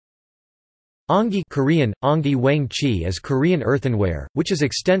Onggi Korean, Onggi Wang Chi is Korean earthenware, which is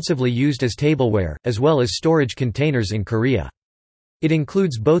extensively used as tableware, as well as storage containers in Korea. It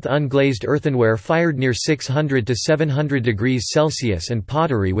includes both unglazed earthenware fired near 600 to 700 degrees Celsius and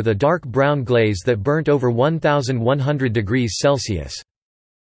pottery with a dark brown glaze that burnt over 1100 degrees Celsius.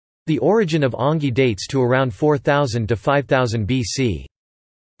 The origin of Onggi dates to around 4000 to 5000 BC.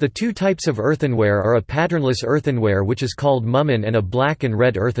 The two types of earthenware are a patternless earthenware which is called mummin and a black and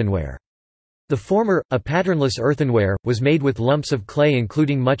red earthenware. The former, a patternless earthenware, was made with lumps of clay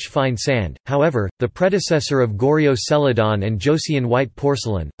including much fine sand. However, the predecessor of Goryeo Celadon and Joseon white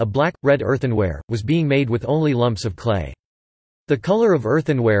porcelain, a black, red earthenware, was being made with only lumps of clay. The color of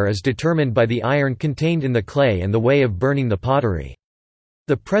earthenware is determined by the iron contained in the clay and the way of burning the pottery.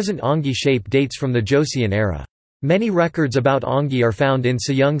 The present Onggi shape dates from the Joseon era. Many records about Onggi are found in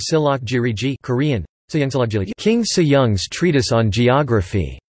Sejong Silokjiriji Korean, King Sejong's treatise on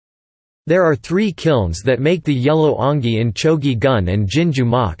geography. There are 3 kilns that make the yellow Onggi in Chogi-gun and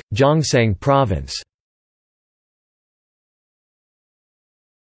Jinju-mak, Gyeongsang Province.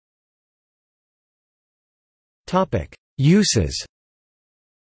 Uses.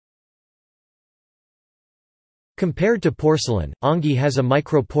 Compared to porcelain, Onggi has a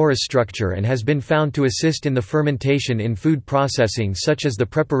microporous structure and has been found to assist in the fermentation in food processing such as the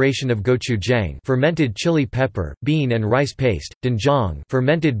preparation of gochujang fermented chili pepper, bean and rice paste, doenjang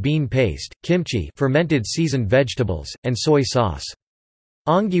fermented bean paste, kimchi fermented seasoned vegetables, and soy sauce.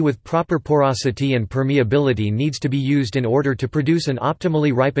 Onggi with proper porosity and permeability needs to be used in order to produce an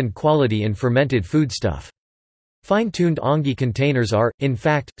optimally ripened quality in fermented foodstuff. Fine-tuned Onggi containers are, in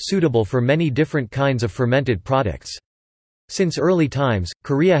fact, suitable for many different kinds of fermented products. Since early times,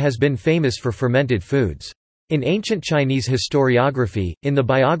 Korea has been famous for fermented foods. In ancient Chinese historiography, in the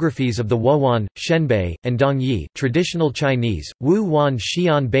biographies of the Wowan, Shenbei, and Dongyi traditional Chinese, Wu Wan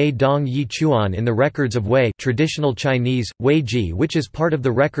Xian Bei Dong Yi Chuan in the records of Wei traditional Chinese, Weiji which is part of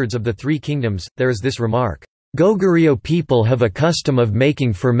the records of the Three Kingdoms, there is this remark, "Goguryeo people have a custom of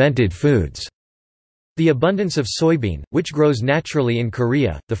making fermented foods." The abundance of soybean, which grows naturally in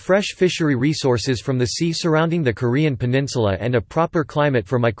Korea, the fresh fishery resources from the sea surrounding the Korean peninsula and a proper climate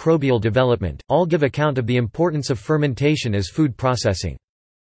for microbial development, all give account of the importance of fermentation as food processing.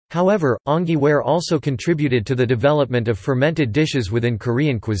 However, Onggi ware also contributed to the development of fermented dishes within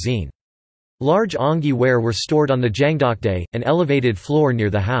Korean cuisine. Large Onggi ware were stored on the jangdokdae, an elevated floor near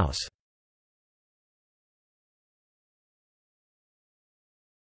the house.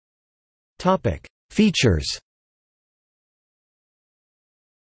 Features.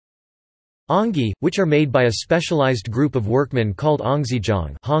 Onggi, which are made by a specialized group of workmen called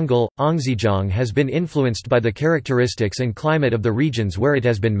Ongzijang Hangul, Ongzijang has been influenced by the characteristics and climate of the regions where it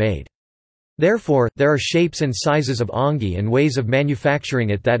has been made. Therefore, there are shapes and sizes of Onggi and ways of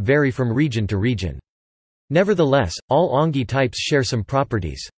manufacturing it that vary from region to region. Nevertheless, all Onggi types share some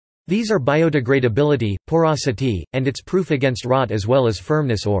properties. These are biodegradability, porosity, and its proof against rot as well as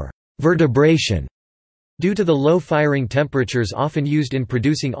firmness or vertebration. Due to the low firing temperatures often used in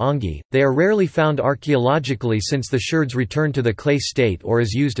producing Onggi, they are rarely found archaeologically since the sherds return to the clay state or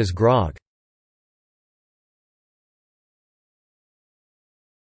is used as grog.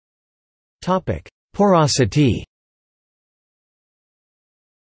 Porosity.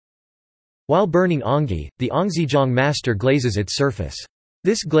 While burning Onggi, the Ongzijang master glazes its surface.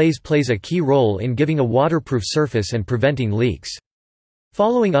 This glaze plays a key role in giving a waterproof surface and preventing leaks.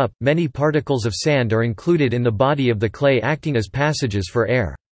 Following up, many particles of sand are included in the body of the clay acting as passages for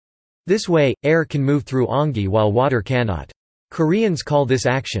air. This way, air can move through Onggi while water cannot. Koreans call this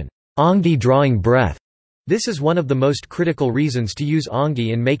action, Onggi drawing breath. This is one of the most critical reasons to use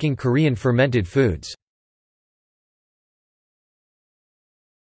Onggi in making Korean fermented foods.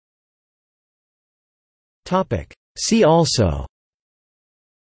 See also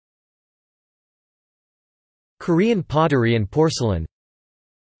Korean pottery and porcelain,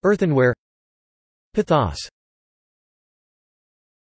 earthenware, Pithos.